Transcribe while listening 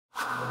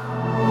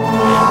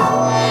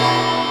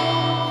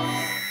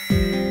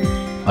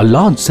A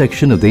large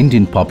section of the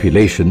Indian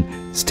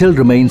population still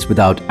remains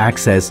without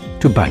access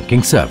to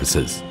banking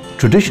services.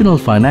 Traditional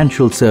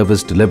financial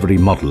service delivery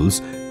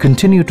models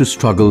continue to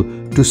struggle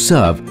to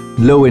serve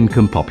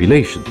low-income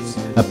populations.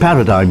 A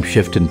paradigm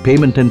shift in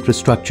payment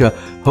infrastructure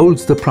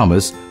holds the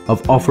promise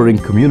of offering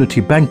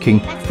community banking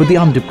for the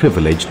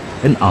underprivileged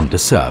and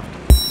underserved.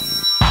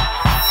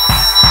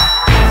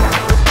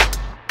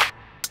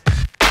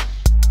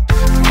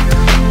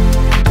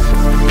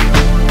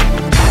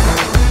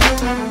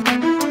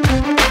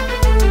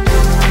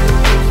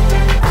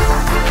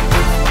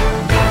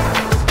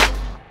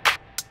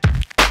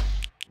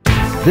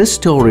 This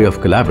story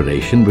of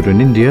collaboration between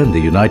India and the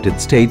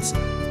United States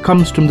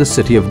comes from the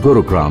city of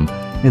Gurugram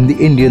in the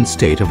Indian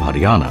state of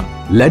Haryana.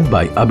 Led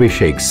by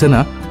Abhishek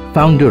Sinha,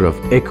 founder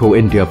of Echo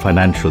India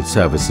Financial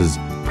Services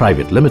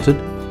Private Limited,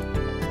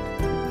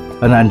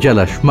 and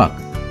Angela Schmuck,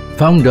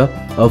 founder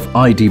of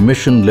ID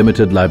Mission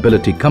Limited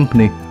Liability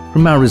Company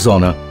from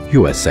Arizona,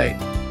 USA.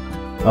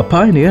 A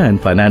pioneer in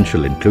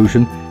financial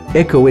inclusion,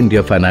 Echo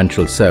India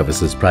Financial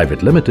Services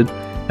Private Limited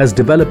has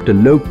developed a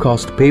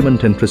low-cost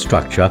payment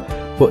infrastructure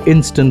for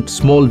instant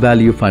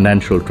small-value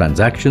financial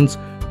transactions,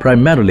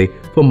 primarily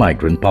for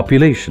migrant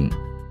population.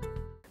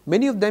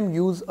 Many of them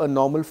use a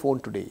normal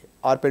phone today.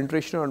 Our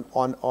penetration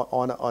on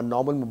a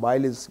normal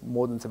mobile is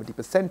more than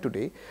 70%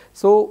 today.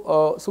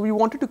 So we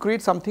wanted to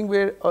create something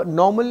where a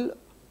normal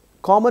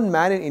common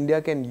man in India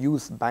can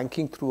use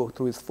banking through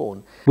his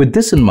phone. With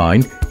this in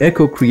mind,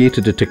 Echo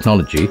created a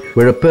technology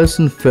where a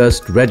person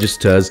first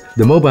registers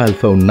the mobile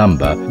phone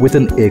number with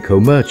an Echo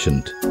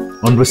merchant.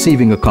 On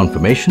receiving a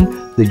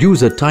confirmation, the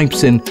user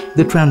types in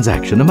the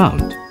transaction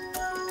amount.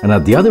 And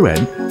at the other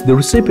end, the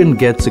recipient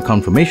gets a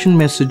confirmation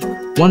message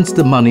once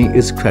the money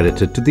is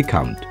credited to the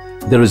account.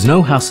 There is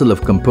no hassle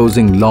of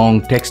composing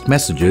long text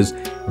messages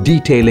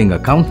detailing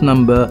account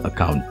number,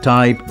 account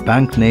type,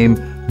 bank name,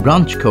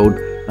 branch code,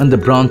 and the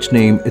branch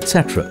name,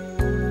 etc.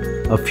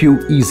 A few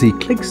easy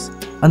clicks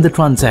and the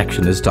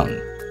transaction is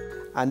done.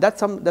 And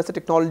that's a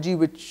technology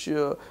which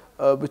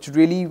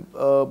really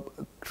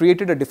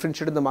created a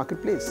differentiator in the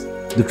marketplace.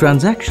 The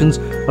transactions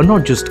are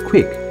not just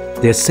quick,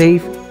 they're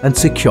safe and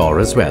secure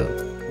as well.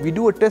 We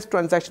do a test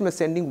transaction by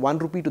sending 1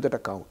 rupee to that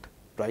account,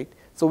 right?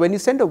 So when you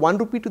send a 1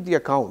 rupee to the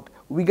account,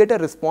 we get a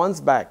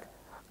response back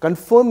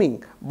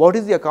confirming what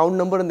is the account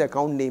number and the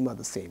account name are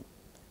the same,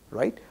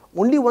 right?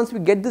 Only once we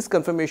get this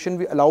confirmation,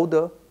 we allow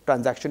the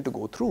transaction to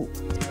go through.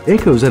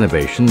 Echo's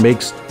innovation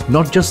makes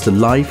not just the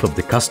life of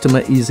the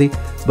customer easy,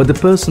 but the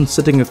person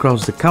sitting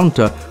across the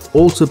counter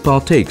also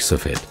partakes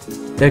of it.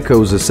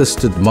 Echo's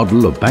assisted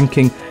model of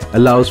banking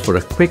allows for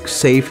a quick,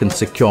 safe and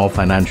secure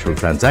financial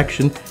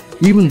transaction,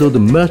 even though the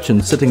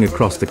merchant sitting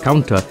across the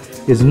counter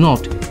is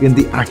not in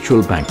the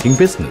actual banking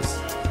business.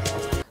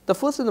 The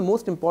first and the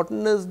most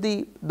important is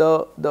the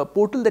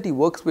portal that he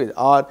works with,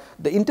 or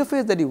the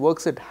interface that he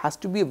works with has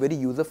to be very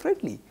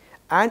user-friendly,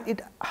 and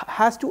it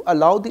has to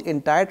allow the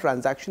entire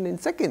transaction in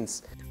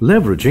seconds.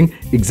 Leveraging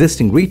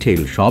existing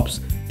retail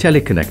shops,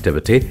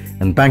 teleconnectivity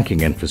and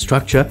banking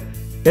infrastructure,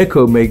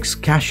 Echo makes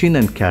cash in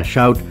and cash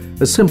out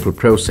a simple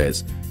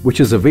process, which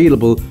is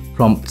available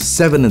from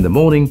 7 in the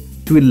morning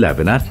to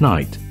 11 at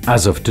night.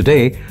 As of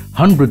today,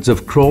 hundreds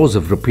of crores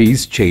of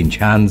rupees change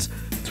hands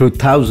through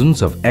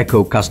thousands of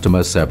Echo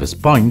customer service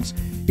points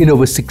in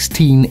over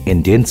 16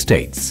 Indian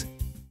states.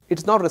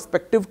 It's not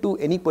respective to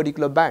any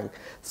particular bank.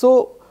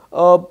 So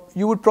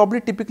you would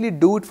probably typically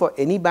do it for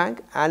any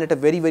bank and at a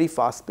very, very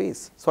fast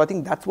pace. So I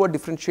think that's what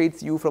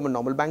differentiates you from a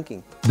normal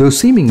banking. Though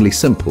seemingly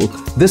simple,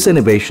 this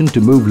innovation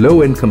to move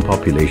low-income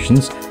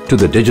populations to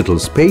the digital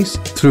space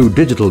through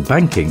digital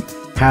banking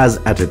has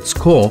at its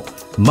core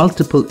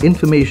multiple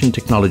information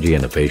technology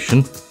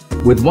innovation,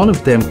 with one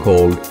of them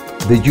called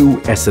the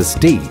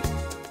USSD.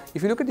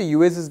 If you look at the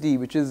USSD,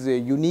 which is a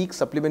unique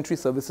supplementary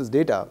services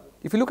data,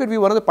 if you look at, we're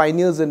one of the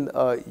pioneers in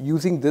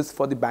using this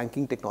for the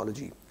banking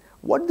technology.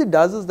 What it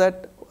does is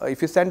that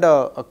if you send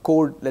a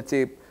code, let's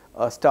say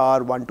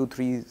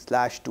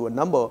 *123/ to a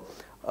number,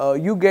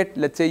 you get,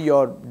 let's say,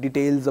 your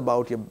details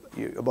about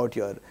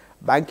your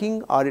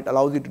banking, or it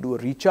allows you to do a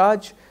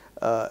recharge,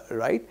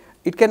 right?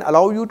 It can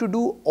allow you to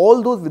do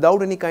all those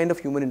without any kind of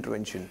human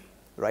intervention,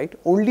 right?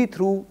 Only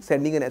through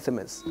sending an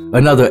SMS.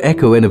 Another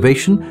Echo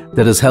innovation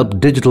that has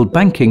helped digital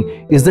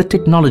banking is the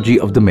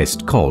technology of the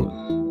missed call.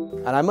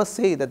 And I must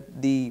say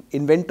that the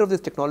inventor of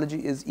this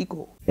technology is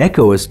Echo.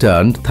 Echo has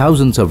turned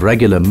thousands of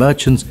regular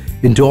merchants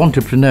into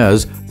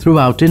entrepreneurs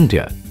throughout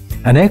India.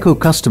 An Echo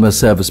customer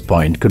service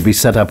point could be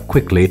set up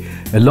quickly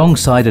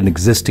alongside an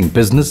existing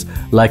business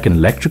like an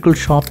electrical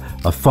shop,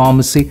 a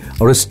pharmacy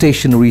or a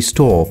stationery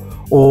store,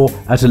 or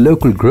at a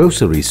local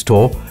grocery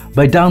store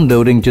by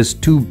downloading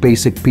just 2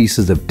 basic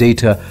pieces of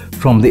data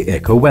from the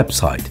Echo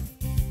website.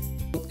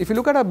 If you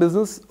look at our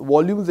business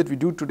volumes that we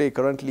do today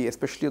currently,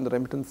 especially on the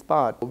remittance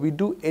part, we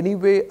do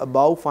anyway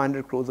above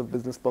 500 crores of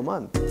business per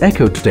month.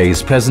 Echo today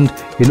is present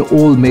in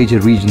all major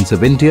regions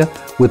of India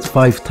with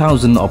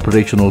 5,000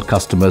 operational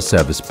customer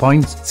service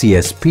points,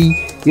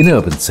 CSP, in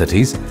urban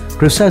cities,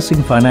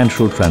 processing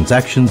financial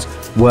transactions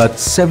worth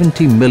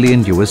 $70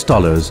 million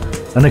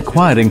and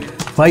acquiring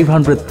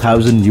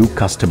 500,000 new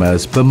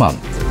customers per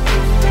month.